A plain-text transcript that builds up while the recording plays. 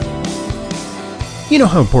You know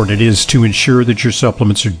how important it is to ensure that your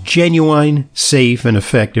supplements are genuine, safe, and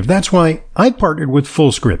effective. That's why I partnered with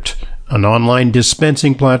FullScript, an online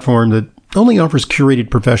dispensing platform that only offers curated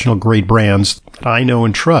professional-grade brands that I know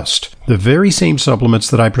and trust. The very same supplements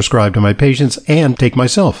that I prescribe to my patients and take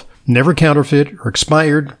myself. Never counterfeit or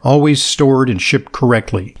expired, always stored and shipped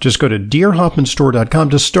correctly. Just go to drhoffmanstore.com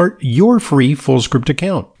to start your free FullScript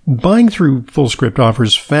account. Buying through FullScript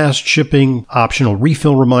offers fast shipping, optional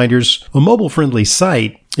refill reminders, a mobile-friendly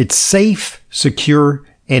site. It's safe, secure,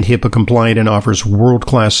 and HIPAA-compliant and offers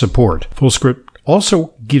world-class support. FullScript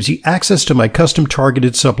also gives you access to my custom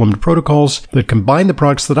targeted supplement protocols that combine the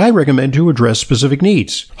products that I recommend to address specific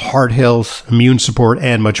needs. Heart health, immune support,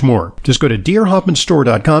 and much more. Just go to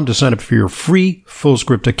drhoffmanstore.com to sign up for your free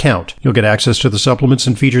FullScript account. You'll get access to the supplements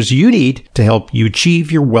and features you need to help you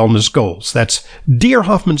achieve your wellness goals. That's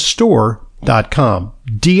drhoffmanstore.com.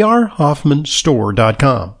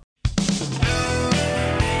 drhoffmanstore.com.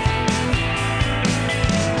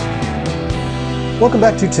 Welcome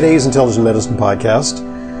back to today's Intelligent Medicine Podcast.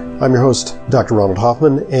 I'm your host, Dr. Ronald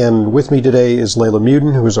Hoffman, and with me today is Leyla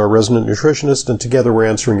Muden, who is our resident nutritionist, and together we're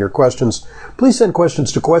answering your questions. Please send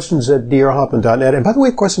questions to questions@drhoffman.net. And by the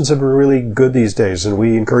way, questions have been really good these days, and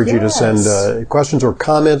we encourage you to send questions or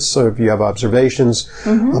comments. So if you have observations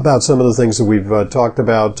about some of the things that we've talked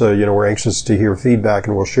about, we're anxious to hear feedback,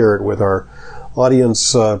 and we'll share it with our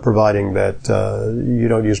audience, providing that you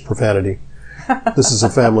don't use profanity. This is a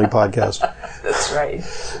family podcast. That's right.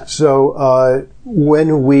 So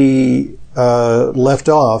when we left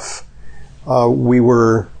off, we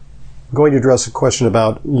were going to address a question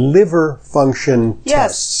about liver function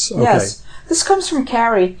tests. Okay. Yes. This comes from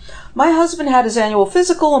Carrie. My husband had his annual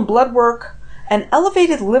physical and blood work, and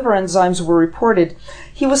elevated liver enzymes were reported.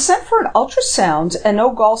 He was sent for an ultrasound, and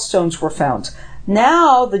no gallstones were found.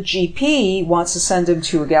 Now the GP wants to send him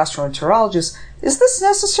to a gastroenterologist. Is this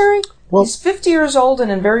necessary? Well, he's 50 years old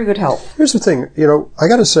and in very good health. Here's the thing. I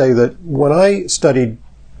got to say that when I studied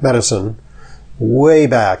medicine way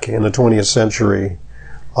back in the 20th century,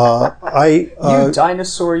 you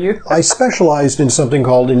dinosaur, you. I specialized in something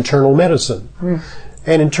called internal medicine.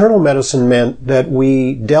 And internal medicine meant that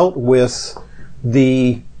we dealt with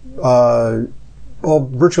virtually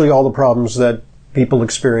all the problems that people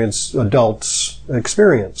adults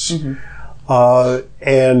experience.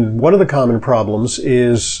 And one of the common problems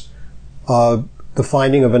is the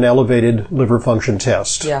finding of an elevated liver function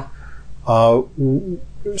test. Yeah.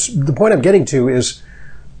 The point I'm getting to is,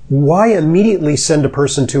 why immediately send a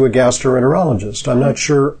person to a gastroenterologist? I'm not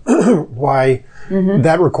sure why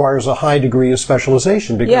that requires a high degree of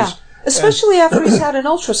specialization. Because especially after he's had an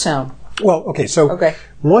ultrasound. Well, okay, so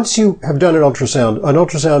once you have done an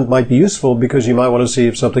ultrasound might be useful because you might want to see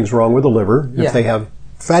if something's wrong with the liver. If they have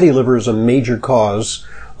fatty liver is a major cause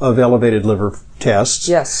of elevated liver tests.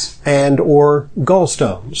 Yes. And or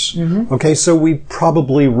gallstones. Okay, so we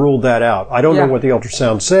probably ruled that out. I don't know what the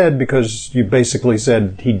ultrasound said because you basically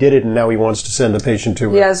said he did it and now he wants to send the patient to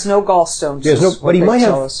He has no gallstones. But he might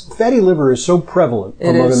have fatty liver is so prevalent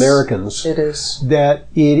among Americans that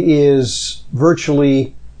it is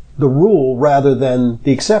virtually the rule rather than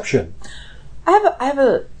the exception. I have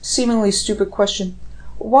a seemingly stupid question.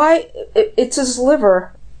 Why it's his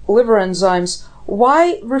liver enzymes?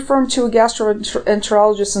 Why refer him to a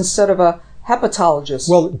gastroenterologist instead of a hepatologist?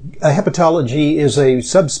 Well, a hepatology is a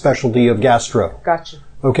subspecialty of gastro. Gotcha.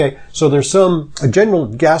 Okay, so there's a general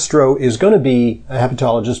gastro is going to be a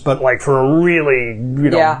hepatologist, but like for a really,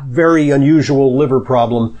 very unusual liver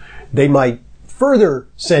problem, they might further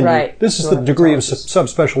send you. This is the degree of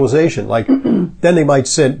subspecialization. Like, then they might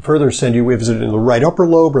further send you, is it in the right upper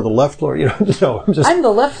lobe or the left lobe? So I'm the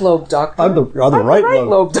left lobe doctor. I'm the right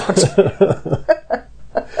lobe doctor.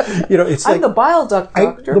 It's I'm the bile duct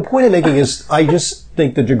doctor. The point I'm making is, I just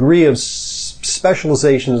think the degree of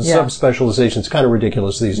specialization and subspecialization is kind of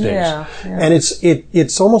ridiculous these days. And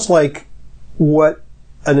it's almost like what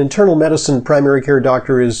an internal medicine primary care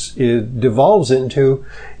doctor devolves into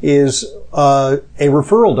is a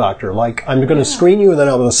referral doctor. Like, I'm going to screen you and then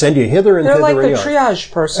I'm going to send you hither and thither. They're like the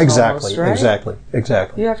triage person. Exactly, almost, right?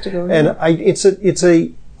 Exactly. You have to go. And it's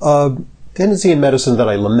a tendency in medicine that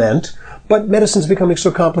I lament. But medicine's becoming so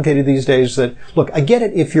complicated these days that, look, I get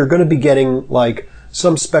it if you're going to be getting like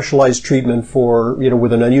some specialized treatment for,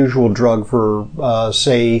 with an unusual drug for,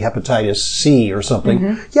 say, hepatitis C or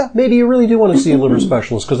something. Yeah, maybe you really do want to see a liver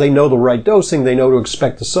specialist because they know the right dosing, they know to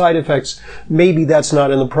expect the side effects. Maybe that's not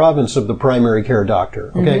in the province of the primary care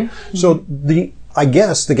doctor, okay? So I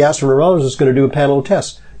guess the gastroenterologist is going to do a panel of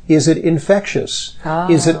tests. Is it infectious?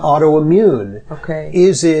 Is it autoimmune? Okay.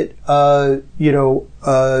 Is it,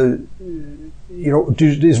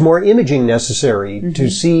 is more imaging necessary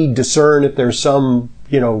to discern if there's some,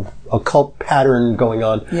 occult pattern going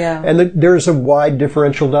on. Yeah. And there's a wide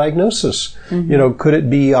differential diagnosis. Could it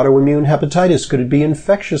be autoimmune hepatitis? Could it be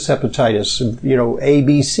infectious hepatitis? A,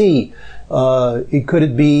 B, C. Could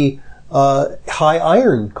it be high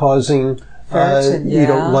iron causing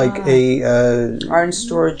like a iron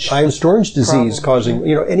storage disease causing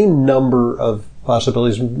any number of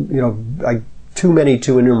possibilities. Too many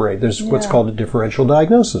to enumerate. There's what's called a differential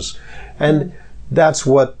diagnosis, and that's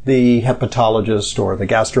what the hepatologist or the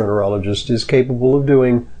gastroenterologist is capable of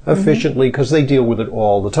doing efficiently because they deal with it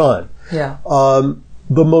all the time. Yeah.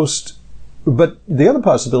 But the other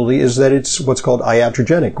possibility is that it's what's called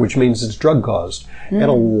iatrogenic, which means it's drug caused, and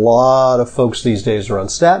a lot of folks these days are on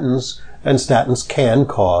statins. And statins can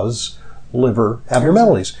cause liver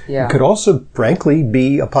abnormalities. Yeah. It could also, frankly,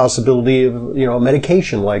 be a possibility of, a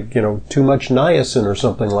medication like, too much niacin or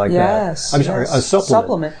something like that. I'm sorry, a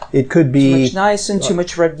supplement. It could be... Too much niacin, too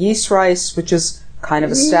much red yeast rice, which is kind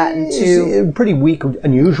of a statin too. Pretty weak,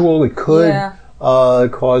 unusual. It could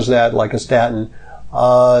cause that, like a statin.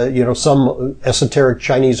 Some esoteric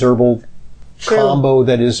Chinese herbal combo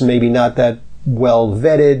that is maybe not that well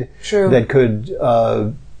vetted. That could...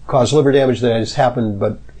 cause liver damage that has happened,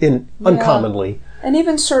 but uncommonly. And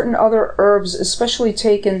even certain other herbs, especially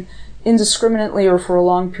taken indiscriminately or for a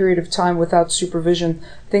long period of time without supervision,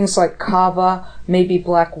 things like kava, maybe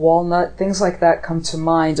black walnut, things like that come to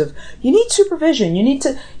mind of, you need supervision, you need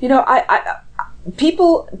to,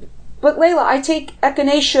 but Leyla, I take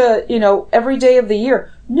echinacea, every day of the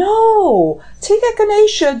year. No! Take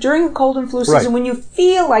echinacea during the cold and flu season when you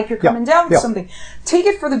feel like you're coming down with something. Take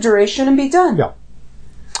it for the duration and be done. Yeah.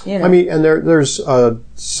 And there's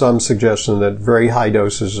some suggestion that very high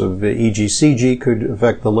doses of EGCG could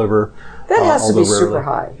affect the liver. That has to be super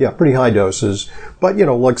high. Yeah, pretty high doses. But,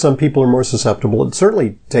 like some people are more susceptible. And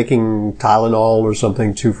certainly taking Tylenol or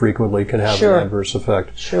something too frequently can have an adverse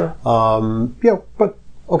effect. Sure. But,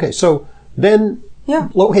 okay, so then,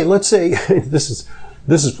 let's say, this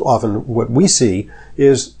is often what we see,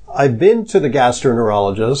 is I've been to the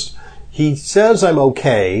gastroenterologist. He says I'm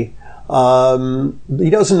okay. He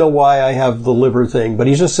doesn't know why I have the liver thing, but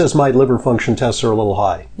he just says my liver function tests are a little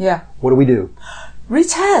high. Yeah. What do we do?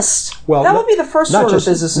 Retest. Well, that would be the first order of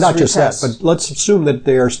business. Not just that, but let's assume that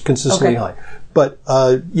they are consistently high. But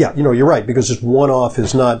you're right, because just one-off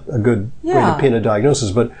is not a good way to pin a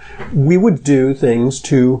diagnosis. But we would do things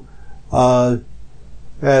to, as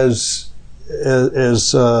what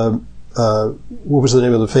was the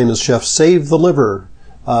name of the famous chef? Save the liver.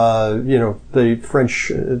 The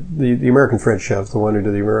French, the American French chef, the one who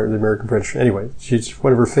did the American French. Anyway,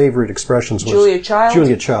 one of her favorite expressions was Julia Child. Oh,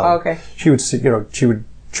 okay. She would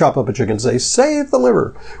chop up a chicken and say, "Save the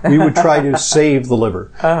liver." We would try to save the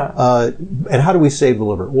liver. And how do we save the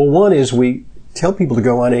liver? Well, one is we tell people to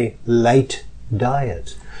go on a light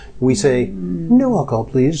diet. We say, no alcohol,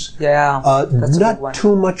 please. Yeah, that's not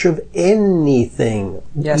too much of anything.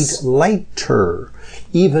 Yes. Eat lighter.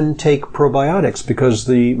 Even take probiotics, because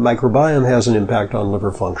the microbiome has an impact on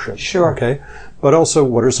liver function. Sure. Okay? But also,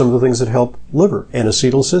 what are some of the things that help liver?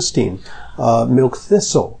 N-acetylcysteine, milk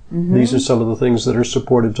thistle. These are some of the things that are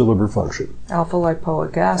supportive to liver function.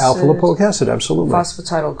 Alpha-lipoic acid. Alpha-lipoic acid, absolutely.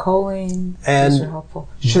 Phosphatidylcholine. And these are helpful.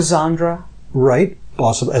 Schizandra. Right.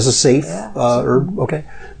 Possible as a safe herb. Okay.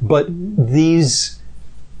 But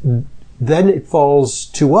then it falls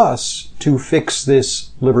to us to fix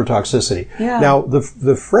this liver toxicity. Yeah. Now,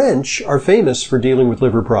 the French are famous for dealing with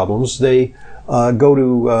liver problems. They go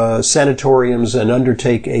to sanatoriums and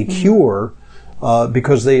undertake a cure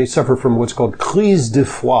because they suffer from what's called crise de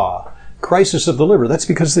foie, crisis of the liver. That's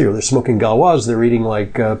because they're smoking gauloise, they're eating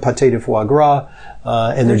like pâté de foie gras,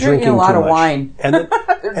 and they're drinking a lot too of much. Wine.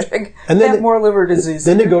 And they have more liver disease.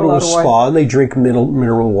 Then they go to a spa and they drink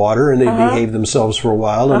mineral water and they behave themselves for a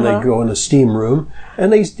while and they go in a steam room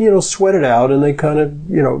and they sweat it out and they kind of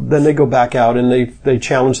then they go back out and they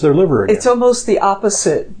challenge their liver again. It's almost the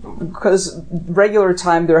opposite, because regular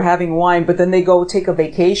time they're having wine, but then they go take a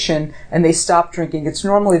vacation and they stop drinking. It's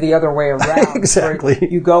normally the other way around. Exactly.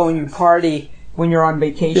 You go and you party when you're on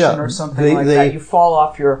vacation or something like that. You fall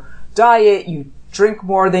off your diet. You drink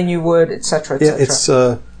more than you would, etc., etc. It's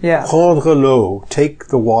prendre l'eau, take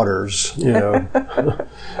the waters. There's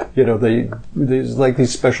like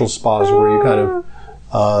these special spas where you kind of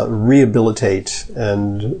rehabilitate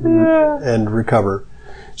and recover.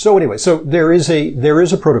 So anyway, there is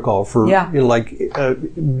a protocol for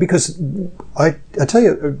because I tell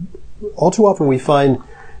you, all too often we find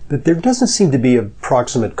that there doesn't seem to be a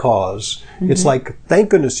proximate cause. Mm-hmm. It's like, thank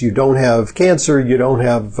goodness you don't have cancer, you don't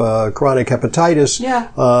have chronic hepatitis, you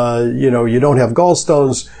don't have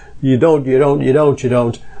gallstones, you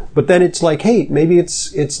don't. But then it's like, hey, maybe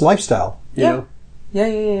it's lifestyle, you know?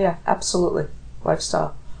 Yeah, absolutely.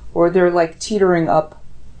 Lifestyle. Or they're like teetering up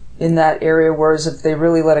in that area, whereas if they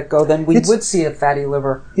really let it go, then we would see a fatty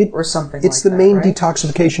liver or something like that. It's the main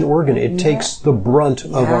detoxification organ. It takes the brunt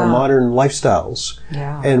of our modern lifestyles.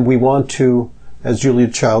 Yeah. And we want to, as Julia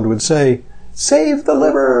Child would say, save the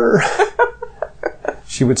liver.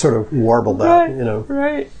 She would sort of warble that, you know.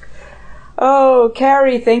 Right. Oh,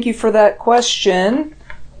 Carrie, thank you for that question.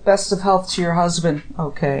 Best of health to your husband.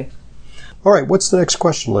 Okay. All right, what's the next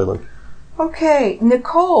question, Leyla? Okay,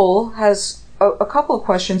 Nicole has a couple of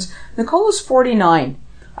questions. Nicole is 49.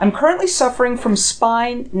 I'm currently suffering from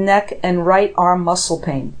spine, neck, and right arm muscle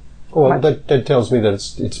pain. Well, that tells me that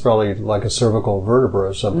it's probably like a cervical vertebra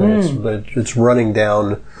or something. It's running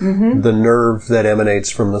down the nerve that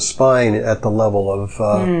emanates from the spine at the level of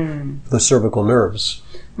the cervical nerves.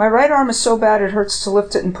 My right arm is so bad it hurts to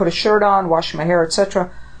lift it and put a shirt on, wash my hair,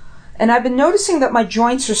 etc. And I've been noticing that my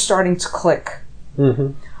joints are starting to click.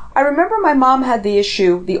 Mm-hmm. I remember my mom had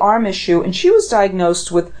the arm issue, and she was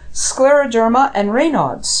diagnosed with scleroderma and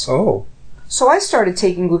Raynaud's. Oh. So I started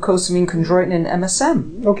taking glucosamine, chondroitin, and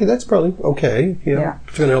MSM. Okay, that's probably okay. Yeah.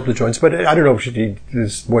 It's going to help the joints. But I don't know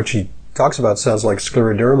if what she talks about sounds like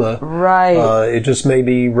scleroderma. Right. It just may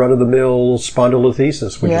be run-of-the-mill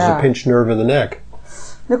spondylolisthesis, which is a pinched nerve in the neck.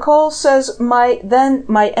 Nicole says, my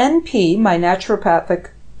NP, my naturopathic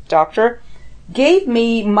doctor, gave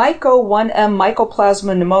me Myco 1M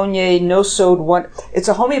Mycoplasma pneumoniae nosode 1. It's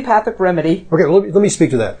a homeopathic remedy. Okay, well, let me speak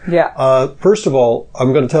to that. Yeah. First of all,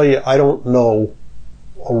 I'm going to tell you, I don't know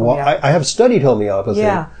why. I have studied homeopathy,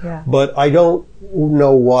 but I don't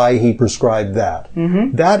know why he prescribed that.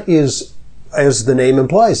 Mm-hmm. That is, as the name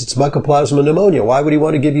implies, it's Mycoplasma pneumonia. Why would he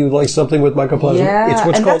want to give you like something with Mycoplasma? Yeah, it's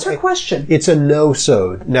what's and called, that's her question. It's a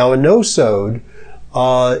nosode. Now, a nosode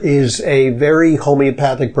is a very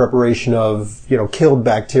homeopathic preparation of, killed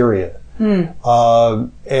bacteria.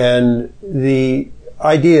 And the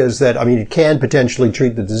idea is that, it can potentially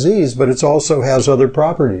treat the disease, but it also has other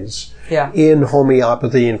properties in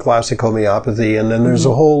homeopathy and classic homeopathy. And then there's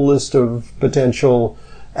a whole list of potential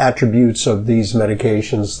attributes of these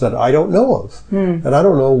medications that I don't know of. And I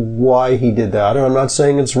don't know why he did that. And I'm not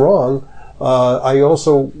saying it's wrong. I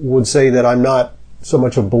also would say that I'm not so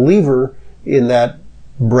much a believer in that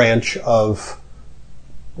branch of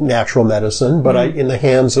natural medicine, but in the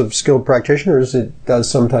hands of skilled practitioners, it does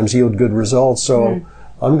sometimes yield good results. So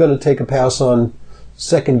I'm going to take a pass on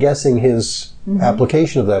second-guessing his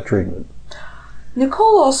application of that treatment.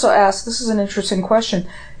 Nicole also asked, this is an interesting question,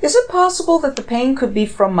 is it possible that the pain could be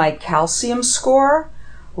from my calcium score?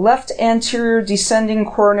 Left anterior descending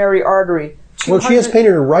coronary artery. Well, she has pain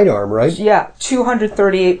in her right arm, right? Yeah,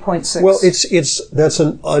 238.6. Well, that's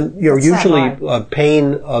usually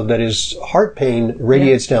pain that is heart pain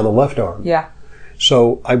radiates down the left arm. Yeah.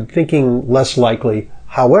 So I'm thinking less likely.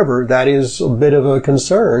 However, that is a bit of a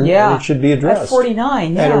concern, and it should be addressed. At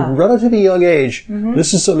 49, At a relatively young age,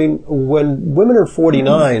 this is something, when women are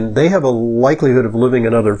 49, they have a likelihood of living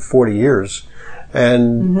another 40 years.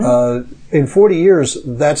 And in 40 years,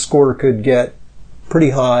 that score could get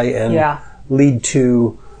pretty high and lead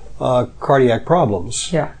to cardiac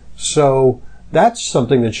problems. Yeah. So that's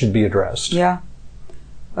something that should be addressed. Yeah.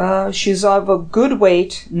 She's of a good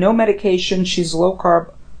weight, no medication, she's low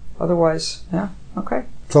carb, otherwise, okay.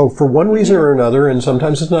 So for one reason or another, and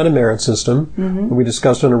sometimes it's not a merit system, we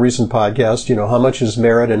discussed on a recent podcast, how much is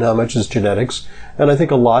merit and how much is genetics. And I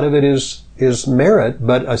think a lot of it is merit,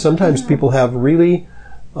 but sometimes people have really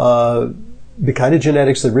the kind of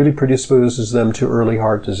genetics that really predisposes them to early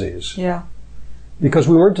heart disease. Yeah. Because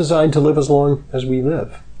we weren't designed to live as long as we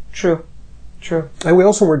live. True. And we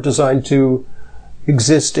also weren't designed to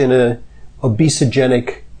exist in a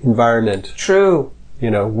obesogenic environment. True.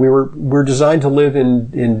 We're designed to live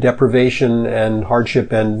in deprivation and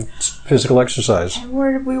hardship and physical exercise. And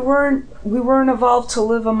we weren't evolved to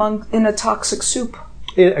live in a toxic soup.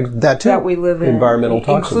 That too. That we live in. Environmental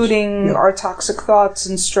toxins. Including our toxic thoughts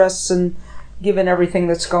and stress and given everything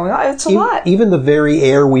that's going on. It's a lot. Even the very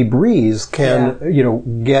air we breathe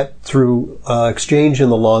can, get through exchange in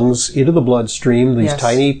the lungs into the bloodstream, these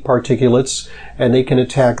tiny particulates, and they can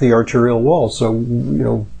attack the arterial wall.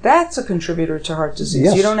 So, that's a contributor to heart disease.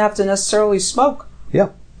 Yes. You don't have to necessarily smoke. Yeah.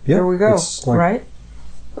 There we go. Right?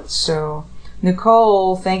 So,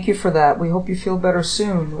 Nicole, thank you for that. We hope you feel better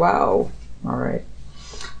soon. Wow. All right.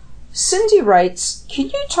 Cindy writes,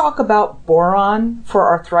 can you talk about boron for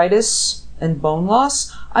arthritis and bone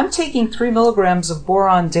loss. I'm taking 3 milligrams of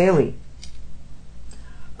boron daily.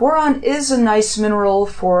 Boron is a nice mineral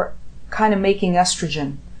for kind of making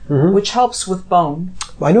estrogen, which helps with bone.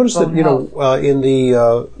 I noticed that, health. in the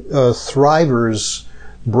Thrivers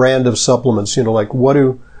brand of supplements, like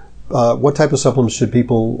what type of supplements should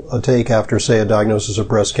people take after, say, a diagnosis of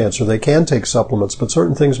breast cancer? They can take supplements, but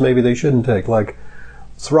certain things maybe they shouldn't take. Like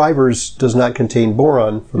Thrivers does not contain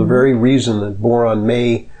boron for the very reason that boron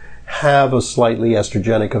may have a slightly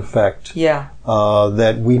estrogenic effect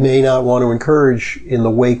that we may not want to encourage in the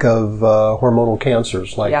wake of hormonal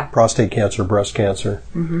cancers like prostate cancer, breast cancer.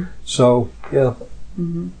 So, yeah.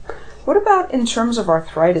 What about in terms of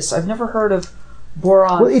arthritis? I've never heard of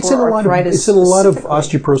boron for arthritis. It's in a lot of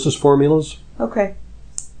osteoporosis formulas. Okay.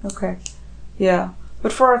 Yeah.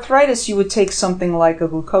 But for arthritis, you would take something like a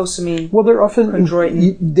glucosamine. Well, they're often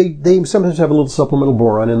chondroitin. They sometimes have a little supplemental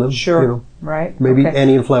boron in them. Sure. Right. Maybe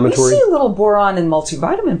anti-inflammatory. We see a little boron in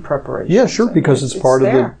multivitamin preparation. Yeah, sure, because it's part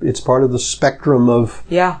of the spectrum of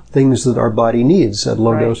things that our body needs at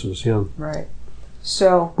low doses. Yeah. Right.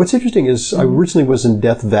 So what's interesting is I recently was in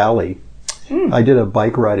Death Valley. I did a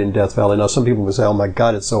bike ride in Death Valley. Now, some people would say, oh my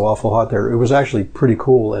God, it's so awful hot there. It was actually pretty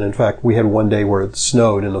cool. And in fact, we had one day where it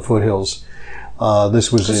snowed in the foothills.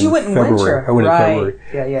 This was in February. Winter. I went in February.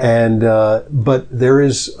 Yeah. And, but there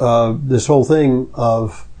is, this whole thing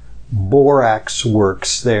of borax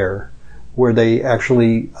works there, where they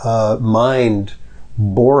actually, mined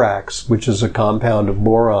borax, which is a compound of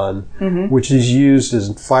boron, which is used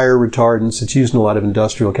as fire retardants. It's used in a lot of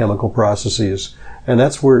industrial chemical processes. And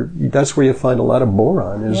that's where you find a lot of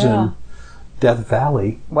boron is in Death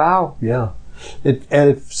Valley. Wow. Yeah. And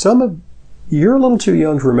if you're a little too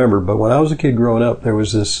young to remember, but when I was a kid growing up, there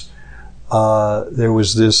was this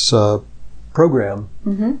program.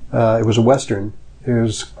 It was a Western. It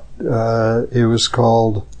was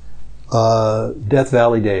called Death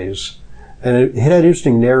Valley Days, and it had an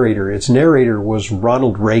interesting narrator. Its narrator was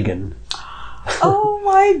Ronald Reagan. Oh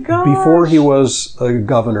my God! Before he was a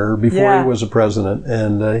governor, before he was a president,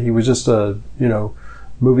 and he was just a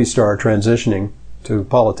movie star transitioning to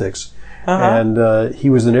politics. And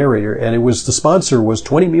he was the narrator, and the sponsor was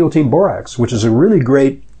 20-Meal-Team Borax, which is a really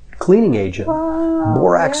great cleaning agent. Wow,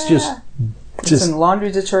 Borax just in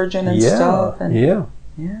laundry detergent and stuff. And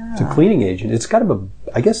it's a cleaning agent. It's kind of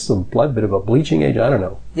I guess a bit of a bleaching agent. I don't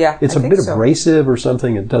know. Yeah, it's a bit abrasive or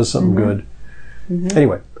something. It does something good.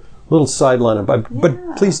 Anyway, little sideline, but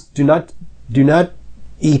please do not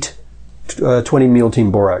eat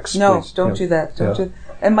 20-Meal-Team Borax. No, please. don't do that. Don't do.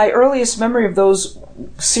 And my earliest memory of those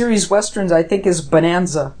series westerns, I think, is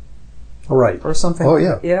Bonanza. Oh, right. Or something. Oh,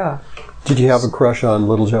 yeah. Yeah. Did you have a crush on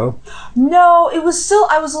Little Joe? No, it was still,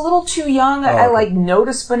 I was a little too young. I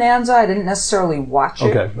noticed Bonanza. I didn't necessarily watch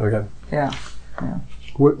it. Okay. Yeah.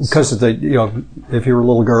 Because if you were a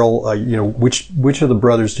little girl, which of the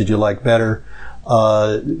brothers did you like better?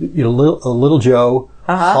 Little Joe,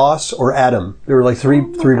 Hoss, or Adam. There were like three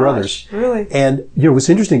brothers. Really? And what's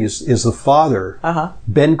interesting is the father,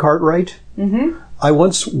 Ben Cartwright. I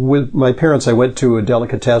once, with my parents, I went to a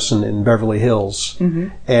delicatessen in Beverly Hills,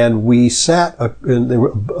 and we sat. A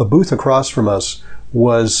booth across from us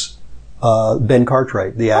was Ben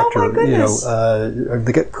Cartwright, the actor. Oh my goodness.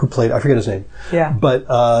 The guy who played, I forget his name. Yeah.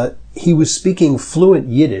 But he was speaking fluent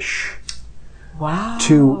Yiddish. Wow.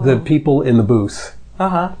 To the people in the booth.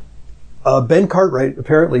 Ben Cartwright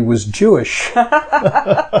apparently was Jewish.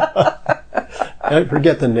 I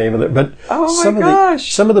forget the name of it, but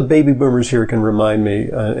some of the baby boomers here can remind me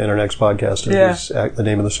in our next podcast of the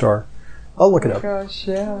name of the star. I'll look it up. Gosh,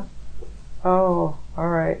 yeah. Oh, all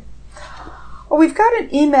right. Well, we've got an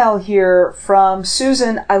email here from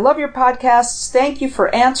Susan. I love your podcasts. Thank you for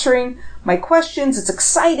answering my questions. It's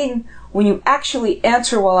exciting when you actually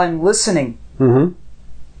answer while I'm listening. I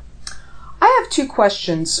have 2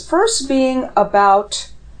 questions. First being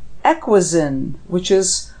about Equizin, which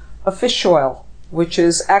is a fish oil, which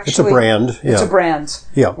is actually... It's a brand. It's a brand.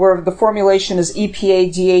 Yeah. Where the formulation is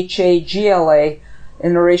EPA, DHA, GLA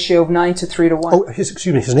in a ratio of 9 to 3 to 1. Oh,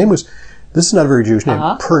 his name was... This is not a very Jewish name.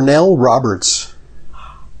 Pernell Roberts.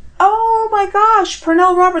 Oh my gosh,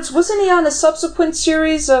 Pernell Roberts. Wasn't he on a subsequent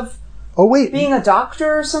series of being a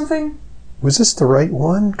doctor or something? Was this the right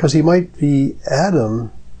one? Because he might be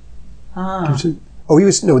Adam. This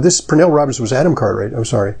Pernell Roberts was Adam Cartwright. I'm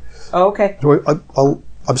sorry. Oh, okay. So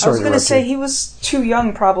I'm sorry. I was going to say he was too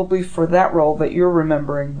young probably for that role that you're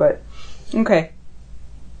remembering, but okay.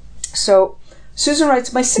 So Susan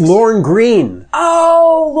writes, my 16... Lauren Green.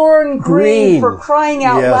 Oh, Lauren Green, for crying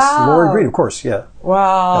out loud. Yes, Lauren Green, of course, yeah.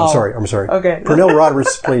 Wow. I'm sorry. Okay. Pernell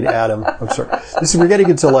Roberts played Adam. I'm sorry. We're getting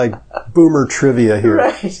into like boomer trivia here.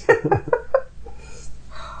 Right.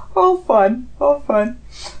 Oh, fun. Oh, fun.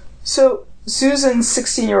 So, Susan's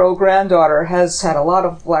 16-year-old granddaughter has had a lot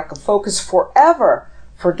of lack of focus forever.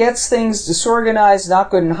 Forgets things, disorganized, not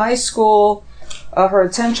good in high school. Her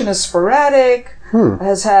attention is sporadic.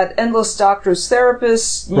 Has had endless doctors,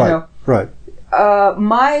 therapists, you know. Right.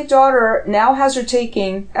 My daughter now has her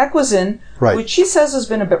taking Equizin, which she says has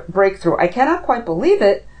been a breakthrough. I cannot quite believe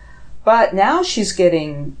it, but now she's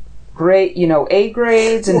getting great, A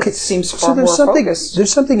grades, and it seems far more focused.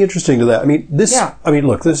 There's something interesting to that. I mean,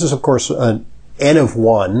 look, this is, of course, an N of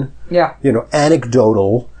one,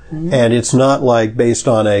 anecdotal, and it's not like based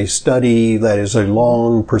on a study that is a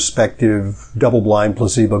long perspective, double-blind,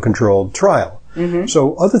 placebo-controlled trial.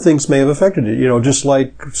 So other things may have affected it, just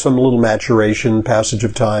like some little maturation, passage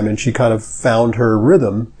of time, and she kind of found her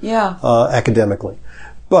rhythm academically.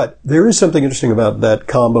 But there is something interesting about that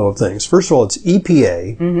combo of things. First of all, it's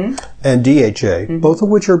EPA and DHA, both of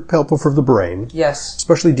which are helpful for the brain. Yes.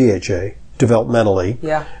 Especially DHA, developmentally.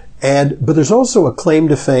 Yeah. But there's also a claim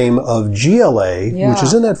to fame of GLA, which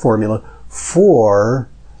is in that formula, for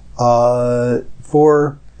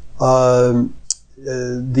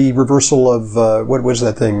the reversal of what was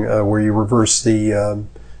that thing where you reverse the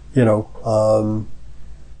I'm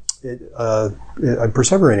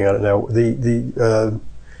perseverating on it now,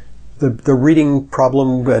 the reading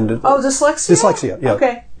problem and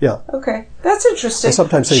dyslexia, okay, that's interesting. I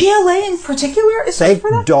sometimes say GLA in particular is thank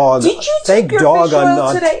for that? dog Did you thank take your dog fish I'm oil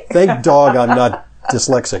not today? thank dog I'm not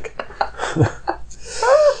dyslexic.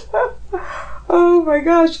 Oh my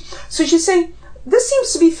gosh. So she's saying, this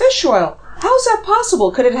seems to be fish oil. How is that possible?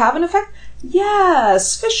 Could it have an effect?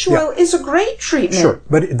 Yes, fish oil is a great treatment. Sure,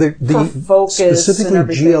 but the focus specifically and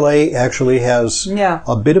everything. GLA actually has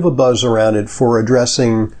a bit of a buzz around it for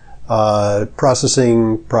addressing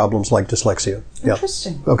processing problems like dyslexia.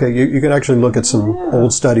 Interesting. Okay, you can actually look at some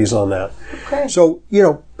old studies on that. Okay. So,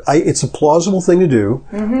 it's a plausible thing to do.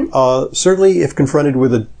 Certainly, if confronted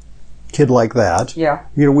with a kid like that,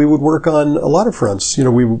 we would work on a lot of fronts.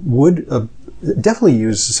 We would definitely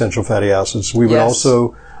use essential fatty acids. We would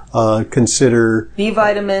also consider B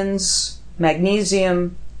vitamins,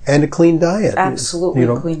 magnesium, and a clean diet. Absolutely,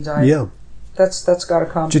 a clean diet. Yeah, that's got to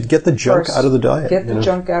come. Just get the junk out of the diet. Get the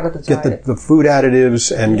junk out of the diet. Get the food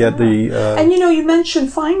additives and get the. And you mentioned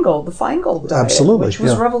Feingold, the Feingold diet, absolutely, which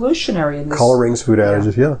was revolutionary in this. Colorings, food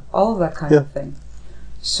additives, all of that kind of thing.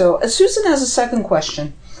 So Susan has a second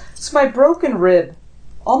question. It's my broken rib.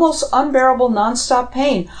 Almost unbearable nonstop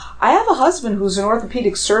pain. I have a husband who's an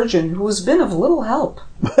orthopedic surgeon who has been of little help.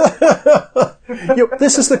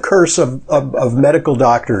 This is the curse of medical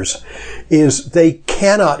doctors, is they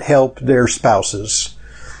cannot help their spouses.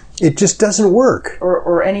 It just doesn't work.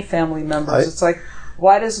 Or any family members. It's like,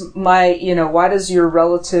 why does your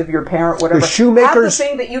relative, your parent, whatever, have the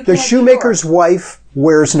thing that you can't the shoemaker's cure? wife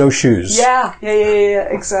wears no shoes. Yeah,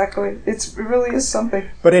 exactly. It really is something.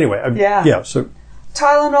 But anyway, so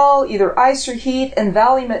Tylenol, either ice or heat, and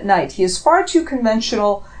Valium at night. He is far too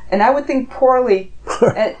conventional, and I would think poorly.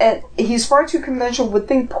 and he's far too conventional. Would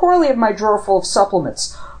think poorly of my drawer full of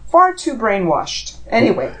supplements. Far too brainwashed.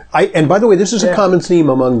 Anyway. And by the way, this is a common theme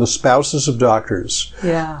among the spouses of doctors.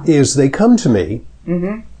 Yeah. Is they come to me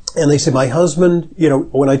and they say, my husband,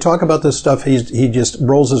 when I talk about this stuff, he just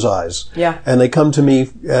rolls his eyes. Yeah. And they come to me,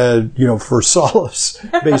 for solace,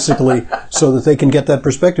 basically, so that they can get that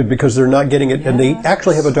perspective because they're not getting it, and they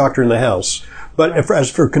actually have a doctor in the house. But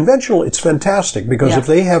as for conventional, it's fantastic because if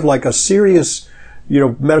they have like a serious,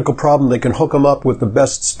 medical problem, they can hook them up with the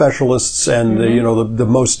best specialists and the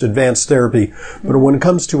most advanced therapy. But when it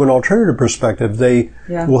comes to an alternative perspective, they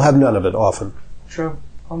will have none of it often. True.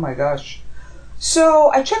 Oh my gosh. So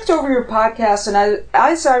I checked over your podcast, and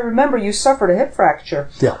as I remember, you suffered a hip fracture.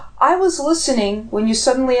 Yeah. I was listening when you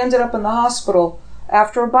suddenly ended up in the hospital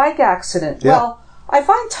after a bike accident. Yeah. Well, I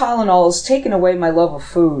find Tylenol has taken away my love of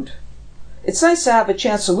food. It's nice to have a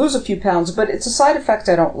chance to lose a few pounds, but it's a side effect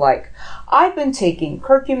I don't like. I've been taking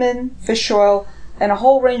curcumin, fish oil, and a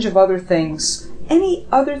whole range of other things. Any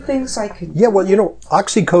other things I could... Yeah, well,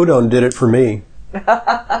 oxycodone did it for me.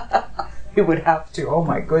 You would have to. Oh,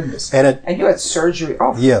 my goodness. And you had surgery.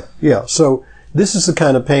 Oh. Yeah. So this is the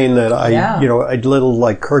kind of pain that I little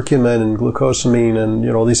like curcumin and glucosamine and,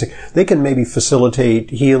 all these things. They can maybe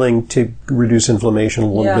facilitate healing to reduce inflammation a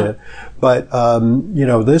little bit. But,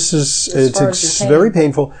 it's very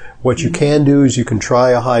painful. What you can do is you can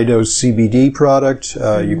try a high-dose CBD product.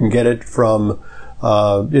 You can get it from...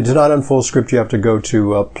 it's not on full script. You have to go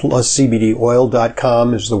to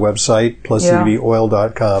pluscbdoil.com is the website,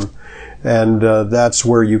 pluscbdoil.com. And that's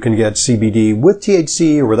where you can get CBD with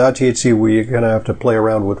THC or without THC, where you're going to have to play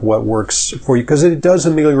around with what works for you, because it does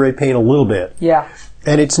ameliorate pain a little bit. Yeah.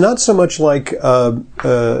 And it's not so much like, like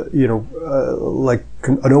an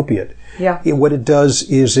opiate. Yeah. What it does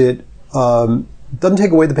is it doesn't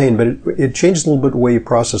take away the pain, but it changes a little bit the way you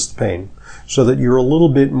process the pain, so that you're a little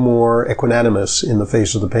bit more equanimous in the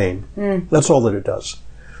face of the pain. That's all that it does.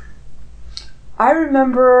 I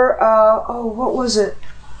remember, what was it?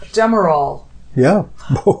 Demerol. Yeah.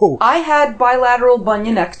 Oh. I had bilateral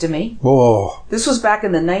bunionectomy. Oh. This was back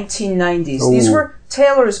in the 1990s. Oh. These were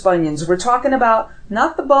Taylor's bunions. We're talking about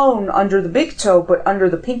not the bone under the big toe, but under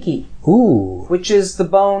the pinky. Ooh. Which is the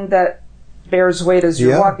bone that bears weight as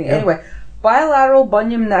you're walking. Yeah. Anyway, bilateral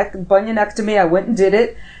bunionectomy. I went and did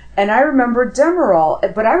it. And I remember Demerol.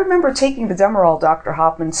 But I remember taking the Demerol, Dr.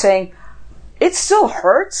 Hoffman, saying, it still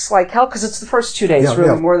hurts like hell, because it's the first 2 days,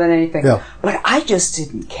 more than anything. Yeah. But I just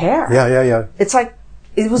didn't care. Yeah. It's like,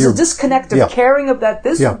 it was a disconnect of caring of that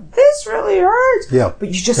this really hurts. Yeah. But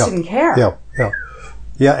you just didn't care.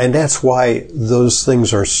 Yeah, and that's why those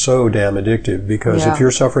things are so damn addictive, because if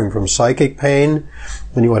you're suffering from psychic pain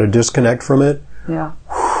and you want to disconnect from it,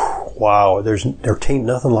 wow, there ain't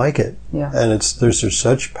nothing like it. Yeah. And there's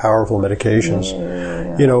such powerful medications.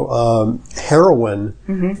 You know, heroin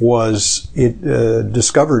was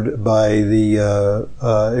discovered by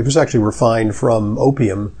it was actually refined from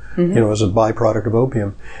opium, you know, as a byproduct of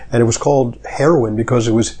opium. And it was called heroin because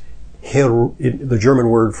it was the German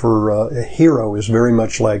word for hero is very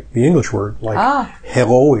much like the English word, like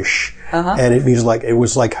heroisch. And it means it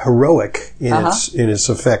was like heroic in its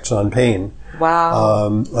effects on pain.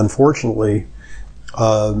 Wow. Unfortunately,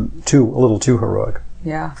 a little too heroic.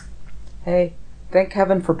 Yeah. Hey, thank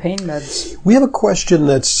heaven for pain meds. We have a question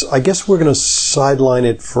I guess we're going to sideline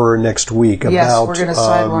it for next week. Yes, we're going to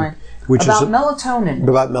sideline. Melatonin.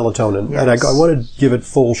 About melatonin. Yes. And I want to give it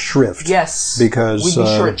full shrift. Yes. Because we'd be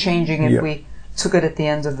shortchanging if we took it at the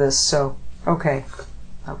end of this. So, okay.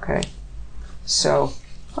 So,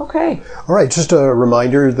 okay. All right. Just a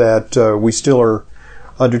reminder that we still are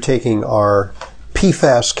undertaking our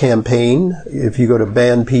PFAS campaign. If you go to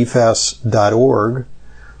banpfas.org,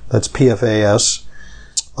 that's PFAS,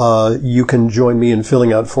 you can join me in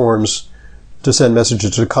filling out forms to send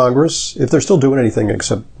messages to Congress, if they're still doing anything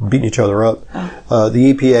except beating each other up.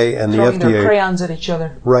 The EPA and the Throwing FDA... their crayons at each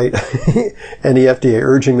other. Right. And the FDA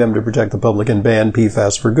urging them to protect the public and ban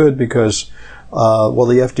PFAS for good because, the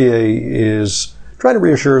FDA is trying to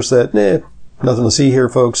reassure us that, nothing to see here,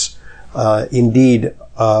 folks. Indeed,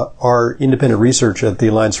 our independent research at the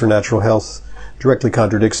Alliance for Natural Health directly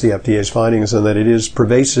contradicts the FDA's findings, and that it is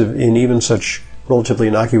pervasive in even such relatively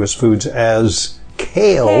innocuous foods as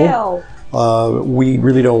kale. We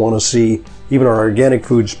really don't want to see even our organic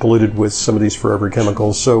foods polluted with some of these forever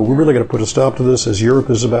chemicals. So we're really going to put a stop to this, as Europe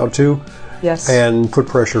is about to. Yes. And put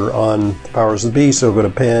pressure on the powers that be. So go to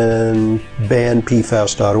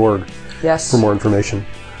banpfas.org for more information.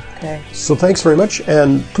 Okay. So thanks very much,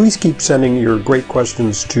 and please keep sending your great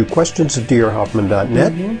questions to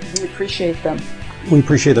questions@drhoffman.net. We appreciate them. We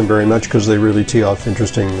appreciate them very much because they really tee off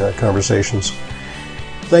interesting conversations.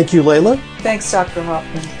 Thank you, Leyla. Thanks, Dr.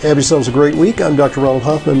 Hoffman. Have yourselves a great week. I'm Dr. Ronald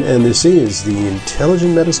Hoffman, and this is the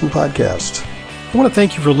Intelligent Medicine Podcast. I want to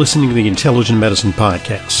thank you for listening to the Intelligent Medicine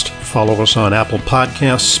Podcast. Follow us on Apple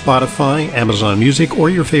Podcasts, Spotify, Amazon Music, or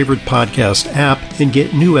your favorite podcast app, and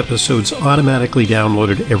get new episodes automatically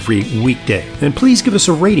downloaded every weekday. And please give us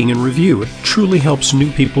a rating and review. It truly helps new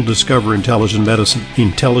people discover intelligent medicine. The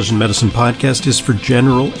Intelligent Medicine Podcast is for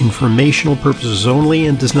general informational purposes only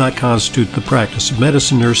and does not constitute the practice of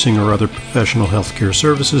medicine, nursing, or other professional healthcare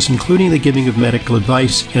services, including the giving of medical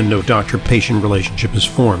advice, and no doctor-patient relationship is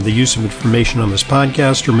formed. The use of information on this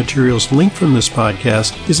podcast or materials linked from this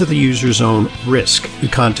podcast is at the user's own risk. The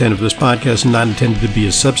content of this podcast is not intended to be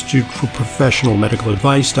a substitute for professional medical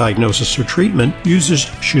advice, diagnosis, or treatment.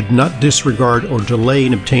 Users should not disregard or delay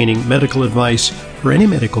in obtaining medical advice for any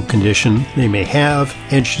medical condition they may have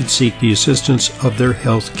and should seek the assistance of their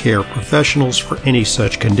health care professionals for any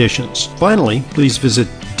such conditions. Finally, please visit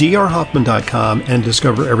drhoffman.com and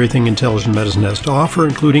discover everything Intelligent Medicine has to offer,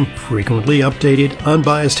 including frequently updated,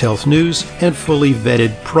 unbiased health news and fully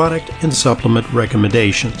vetted product and supplement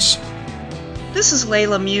recommendations. This is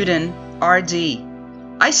Leyla Muden, RD.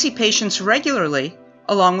 I see patients regularly,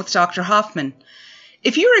 along with Dr. Hoffman.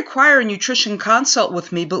 If you require a nutrition consult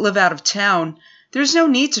with me but live out of town, there's no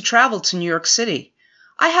need to travel to New York City.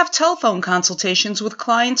 I have telephone consultations with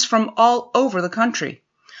clients from all over the country.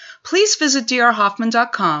 Please visit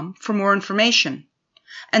drhoffman.com for more information.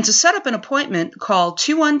 And to set up an appointment, call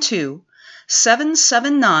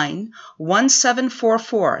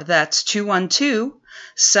 212-779-1744. That's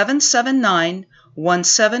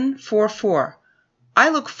 212-779-1744. I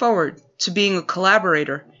look forward to being a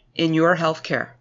collaborator in your healthcare.